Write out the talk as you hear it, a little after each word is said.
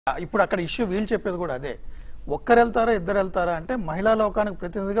ఇప్పుడు అక్కడ ఇష్యూ వీళ్ళు చెప్పేది కూడా అదే. ఒక్కరు వెళ్తారా ఇద్దరు వెళ్తారా అంటే మహిళా లోకానికి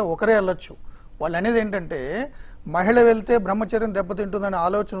ప్రతినిధిగా ఒకరే వెళ్ళొచ్చు. వాళ్ళు అనేది ఏంటంటే మహిళ వెళ్తే బ్రహ్మచర్యం దెబ్బతింటుందనే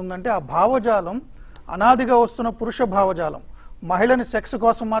ఆలోచన ఉందంటే ఆ భావజాలం అనాదిగా వస్తున్న పురుష భావజాలం. మహిళని సెక్స్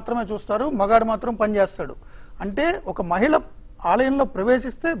కోసం మాత్రమే చూస్తారు, మగాడు మాత్రం పనిచేస్తాడు. అంటే ఒక మహిళ ఆలయంలో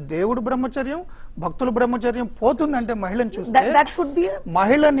ప్రవేశిస్తే దేవుడు బ్రహ్మచర్యం భక్తుల బ్రహ్మచర్యం పోతుందంటే మహిళని చూస్తే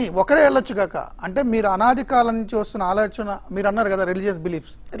మహిళని ఒకరే వెళ్ళొచ్చు కాక. అంటే మీరు అనాది కాలం నుంచి వస్తున్న ఆలోచన మీరు అన్నారు కదా రిలీజియస్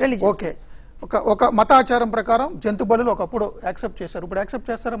బిలీఫ్స్, ఓకే ఒక మతాచారం ప్రకారం జంతు బలులు ఒకప్పుడు యాక్సెప్ట్ చేశారు, ఇప్పుడు యాక్సెప్ట్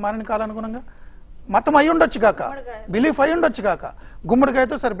చేస్తారా మారిన కాలానుగుణంగా? మతం అయి ఉండొచ్చు కాక, బిలీఫ్ అయి ఉండొచ్చు కాక,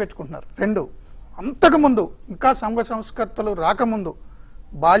 గుమ్మడికాయతో సరిపెట్టుకుంటున్నారు. రెండు, అంతకుముందు ఇంకా సంఘ సంస్కర్తలు రాకముందు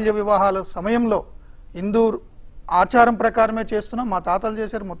బాల్య వివాహాల సమయంలో హిందూ ఆచారం ప్రకారమే చేస్తున్నాం, మా తాతలు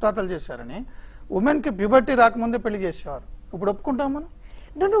చేశారు ముత్తాతలు చేశారని ఉమెన్కి ప్యూబర్టీ రాకముందే పెళ్లి చేసేవారు. ఇప్పుడు ఒప్పుకుంటాం మనం?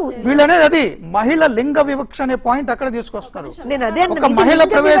 వీళ్ళనేది అది మహిళ లింగ వివక్ష అనే పాయింట్ అక్కడ తీసుకొస్తున్నారు. ఒక మహిళ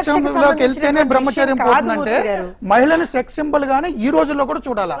ప్రవేశంలోకి వెళ్తేనే బ్రహ్మచర్యం పోతుందంటే మహిళని సెక్స్ సింబల్ గానే ఈ రోజుల్లో కూడా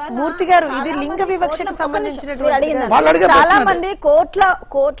చూడాలా? మూర్తి గారు ఇది లింగ వివక్షకు సంబంధించినటువంటి చాలా మంది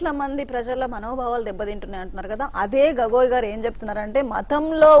కోట్ల మంది ప్రజల మనోభావాలు దెబ్బతింటున్నాయి అంటున్నారు కదా. అదే గగోయ్ గారు ఏం చెప్తున్నారంటే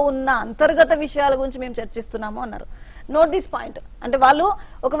మతంలో ఉన్న అంతర్గత విషయాల గురించి మేము చర్చిస్తున్నాము అన్నారు. Note this point. అంటే వాళ్ళు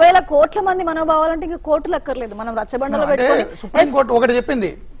ఒకవేళ కోట్ల మంది మనోభావాలు అంటే ఇంకా కోర్టులు అక్కర్లేదు, మనం రచ్చబండలో పెట్టుకొని. సుప్రీంకోర్టు ఒకటి చెప్పింది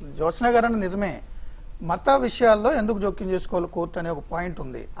జ్యోత్స్న గారు అని నిజమే, మత విషయాల్లో ఎందుకు జోక్యం చేసుకోవాలి కోర్టు అనే ఒక పాయింట్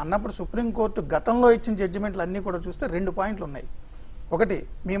ఉంది అన్నప్పుడు సుప్రీంకోర్టు గతంలో ఇచ్చిన జడ్జిమెంట్లు అన్ని కూడా చూస్తే 2 పాయింట్లు ఉన్నాయి. ఒకటి,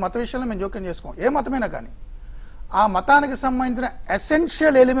 మీ మత విషయంలో మేము జోక్యం చేసుకోం, ఏ మతమైనా కానీ ఆ మతానికి సంబంధించిన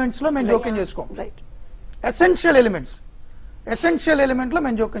ఎసెన్షియల్ ఎలిమెంట్స్లో మేము జోక్యం చేసుకోం. ఎసెన్షియల్ ఎలిమెంట్లో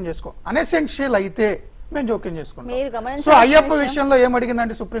మేము జోక్యం చేసుకోం. అనెసెన్షియల్ అయితే మేము జోక్యం చేసుకుంటాం. సో అయ్యప్ప విషయంలో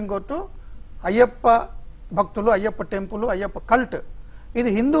ఏమడిగిందంటే సుప్రీంకోర్టు, అయ్యప్ప భక్తులు, అయ్యప్ప టెంపుల్, అయ్యప్ప కల్ట్ ఇది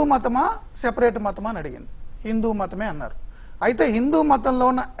హిందూ మతమా సెపరేట్ మతమా అని అడిగింది. హిందూ మతమే అన్నారు. అయితే హిందూ మతంలో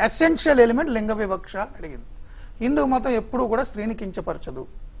ఉన్న ఎసెన్షియల్ ఎలిమెంట్ లింగ వివక్ష అడిగింది. హిందూ మతం ఎప్పుడూ కూడా స్త్రీని కించపరచదు,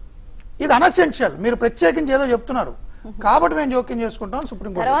 ఇది అనెసెన్షియల్, మీరు ప్రత్యేకించి ఏదో చెప్తున్నారు కాబట్టి మేము జోక్యం చేసుకుంటాం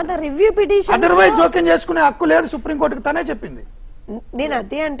సుప్రీంకోర్టు. అదర్వైజ్ జోక్యం చేసుకునే హక్కు లేదు సుప్రీంకోర్టుకి తనే చెప్పింది. నేను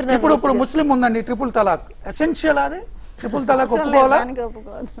అదే అంటున్నాను. ఇప్పుడు ముస్లిం ఉందండి ట్రిపుల్ తలాక్, ఎసెన్షియల్ అది ట్రిపుల్ తలాక్ ఒప్పుకోవాలా?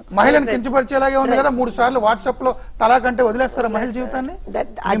 మహిళను కించపరిచేలాగే ఉంది కదా. 3 సార్లు వాట్సాప్ లో తలాక్ అంటే వదిలేస్తారా మహిళ జీవితాన్ని?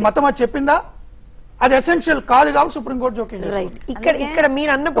 ఈ మతం అది చెప్పిందా? అది ఎసెన్షియల్ కాదు కాబట్టి సుప్రీంకోర్టు జోక్యం చేసుకుంది. ఇక్కడ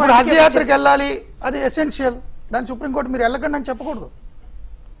మీరు అన్న హజ్ యాత్రకు వెళ్ళాలి, అది ఎసెన్షియల్, దాని సుప్రీంకోర్టు మీరు వెళ్ళకండి అని చెప్పకూడదు.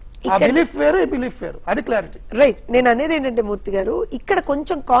 ఆ బిలీఫ్ వేరు, ఈ బిలీఫ్ వేరు, అది క్లారిటీ. రైట్. నేను అనేది ఏంటంటే మూర్తి గారు ఇక్కడ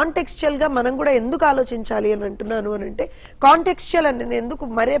కొంచెం కాంటెక్స్చువల్ గా మనం కూడా ఎందుకు ఆలోచించాలి అని అంటున్నాను అని అంటే, కాంటెక్స్చువల్ అని నేను ఎందుకు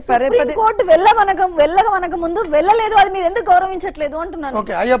మరే కోర్టు వెళ్ళక ముందు వెళ్ళలేదు, అది మీరు ఎందుకు గౌరవించట్లేదు అంటున్నాను.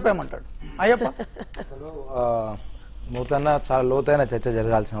 ఓకే, అయ్యప్ప ఏమంటాడు? అయ్యప్ప నూతన చాలా లోతైన చర్చ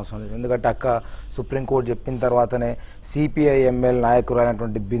జరగాల్సిన అవసరం లేదు. ఎందుకంటే అక్క సుప్రీంకోర్టు చెప్పిన తర్వాతనే సిపిఐ ఎంఎల్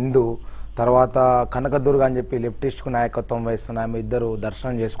నాయకురాలైనటువంటి బిందు, తర్వాత కనకదుర్గ అని చెప్పి లెఫ్టిస్ట్ కు నాయకత్వం వహిస్తున్న ఆమె ఇద్దరు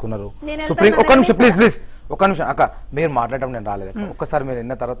దర్శనం చేసుకున్నారు. సుప్రీం ఒక్క నిమిషం ప్లీజ్ ఒక్క నిమిషం అక్క, మీరు మాట్లాడటం నేను రాలేదు. ఒక్కసారి మీరు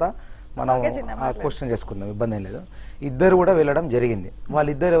విన్న తర్వాత మనం క్వశ్చన్ చేసుకుందాం, ఇబ్బంది ఏం లేదు. ఇద్దరు కూడా వెళ్ళడం జరిగింది.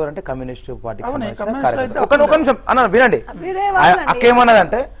 వాళ్ళిద్దరు ఎవరంటే కమ్యూనిస్ట్ పార్టీకి ఒక నిమిషం అన్న వినండి. అక్క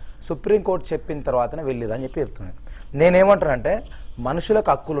ఏమన్నదంటే సుప్రీంకోర్టు చెప్పిన తర్వాతనే వెళ్ళిరు అని చెప్పి చెప్తున్నాను. నేనేమంటానంటే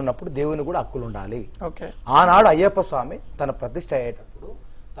మనుషులకు హక్కులు ఉన్నప్పుడు దేవుని కూడా హక్కులు ఉండాలి. ఆనాడు అయ్యప్ప స్వామి తన ప్రతిష్ఠ అయ్యేటప్పుడు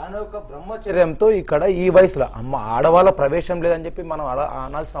తన యొక్క బ్రహ్మచర్యంతో ఇక్కడ ఈ వయసులో ఆడవాళ్ళ ప్రవేశం లేదని చెప్పి మనం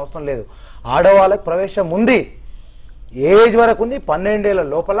అనాల్సిన అవసరం లేదు. ఆడవాళ్ళకి ప్రవేశం ఉంది, ఏజ్ వరకు ఉంది. 12 ఏళ్ల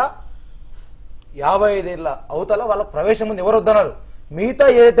లోపల 55 ఏళ్ల అవతల వాళ్ళకి ప్రవేశం ఉంది. ఎవరు వద్దన్నారు? మిగతా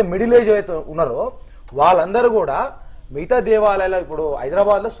ఏదైతే మిడిల్ ఏజ్ అయితే ఉన్నారో వాళ్ళందరూ కూడా మిగతా దేవాలయాలు, ఇప్పుడు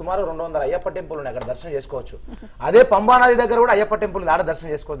హైదరాబాద్ లో సుమారు 200 అయ్యప్ప టెంపుల్ ఉన్నాయి, అక్కడ దర్శనం చేసుకోవచ్చు. అదే పంబానది దగ్గర కూడా అయ్యప్ప టెంపుల్ ఆడ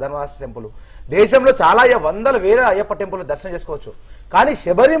దర్శనం చేసుకోవచ్చు, ధర్మరాజ టెంపుల్. దేశంలో చాలా వందల వేల అయ్యప్ప టెంపుల్ దర్శనం చేసుకోవచ్చు. కానీ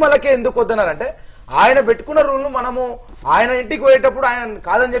శబరిమలకే ఎందుకు వద్దన్నారంటే ఆయన పెట్టుకున్న రూల్ మనము ఆయన ఇంటికి పోయేటప్పుడు ఆయన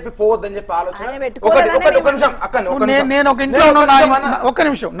కాదని చెప్పి పోవద్దని చెప్పి ఆలోచన. నేను ఒక ఇంట్లో ఒక్క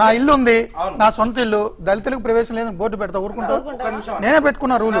నిమిషం, నా ఇల్లు ఉంది, నా సొంత ఇల్లు, దళితులకు ప్రవేశం లేదని బోర్డు పెడతా ఊరుకుంటా? నేనే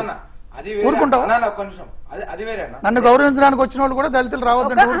పెట్టుకున్న రూల్ ఊరుకుంటావు? నన్ను గౌరవించడానికి వచ్చిన వాళ్ళు కూడా దళితులు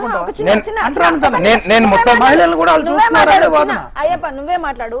రావద్దని ఊరుకుంటావు? మహిళలు కూడా వాళ్ళు చూస్తున్నారు. అయ్యప్ప నువ్వే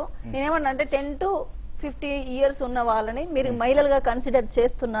మాట్లాడు. నేనేమన్నా అంటే 10 to 50 years ఉన్న వాళ్ళని మీరు మహిళలుగా కన్సిడర్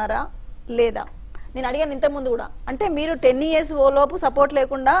చేస్తున్నారా లేదా? నేను అడిగాను ఇంత ముందు కూడా. అంటే మీరు 10 years లోపు సపోర్ట్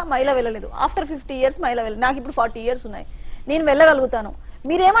లేకుండా మహిళ వెళ్ళలేదు, ఆఫ్టర్ 50 years మహిళ వెళ్ళలేదు. నాకు ఇప్పుడు 40 years ఉన్నాయి, నేను వెళ్ళగలుగుతాను.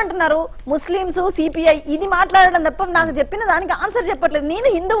 మీరేమంటున్నారు? ముస్లింస్ సిపిఐ ఇది మాట్లాడడం తప్ప నాకు చెప్పిన దానికి ఆన్సర్ చెప్పట్లేదు. నేను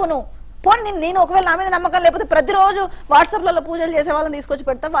హిందువును, పోనీ నేను ఒకవేళ నా మీద నమ్మకం లేకపోతే ప్రతిరోజు వాట్సాప్లలో పూజలు చేసే వాళ్ళని తీసుకొచ్చి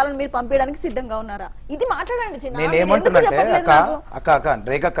పెడతా, వాళ్ళని మీరు పంపించడానికి సిద్ధంగా ఉన్నారా? ఇది మాట్లాడండి. నేను ఏమంటున్నానంటే అక్క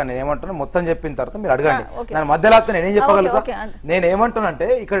రేఖక్క నేను ఏమంటున్నా మొత్తం చెప్పిన తర్వాత మీరు అడగండి, దాని మధ్యలో నేనేం చెప్పగలుగుతా. నేను ఏమంటున్నానంటే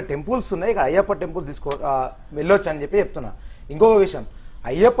ఇక్కడ టెంపుల్స్ ఉన్నాయి, ఇక్కడ అయ్యప్ప టెంపుల్ వెళ్ళొచ్చు అని చెప్పి చెప్తున్నా. ఇంకొక విషయం,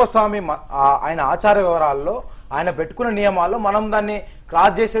 అయ్యప్ప స్వామి ఆయన ఆచార వివరాల్లో ఆయన పెట్టుకున్న నియమాల్లో మనం దాన్ని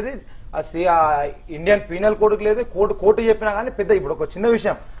క్రాస్ చేసేది ఇండియన్ పీనల్ కోడ్కి లేదు, కోర్టు చెప్పినా కానీ పెద్ద. ఇప్పుడు ఒక చిన్న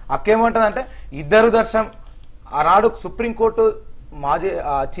విషయం అక్కేమంటుందంటే ఇద్దరు దర్శనం ఆనాడు సుప్రీంకోర్టు మాజీ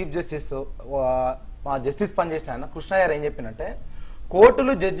చీఫ్ జస్టిస్ జస్టిస్ పనిచేసిన ఆయన కృష్ణయ్య గారు ఏం చెప్పినంటే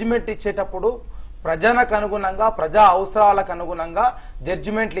కోర్టులు జడ్జిమెంట్ ఇచ్చేటప్పుడు ప్రజలకు అనుగుణంగా ప్రజా అవసరాలకు అనుగుణంగా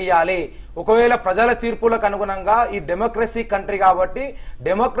జడ్జిమెంట్లు ఇవ్వాలి. ఒకవేళ ప్రజల తీర్పులకు అనుగుణంగా ఈ డెమోక్రసీ కంట్రీ కాబట్టి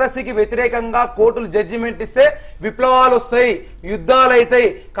డెమోక్రసీకి వ్యతిరేకంగా కోర్టులు జడ్జిమెంట్ ఇస్తే విప్లవాలు వస్తాయి, యుద్ధాలు అవుతాయి,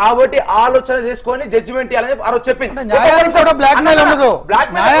 కాబట్టి ఆలోచన చేసుకొని జడ్జిమెంట్ ఇవ్వాలని చెప్పి ఆ రోజు చెప్పింది.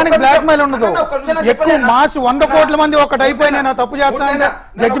 ఎక్కువ మాస్ 100 కోట్ల మంది ఒకటి అయిపోయి నేను తప్పు చేస్తానంటే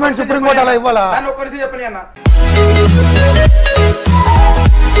జడ్జిమెంట్ సుప్రీంకోర్టు అలా ఇవ్వాలా? ఒక్కరిసి చెప్పని అన్న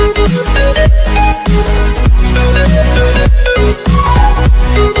Thank you.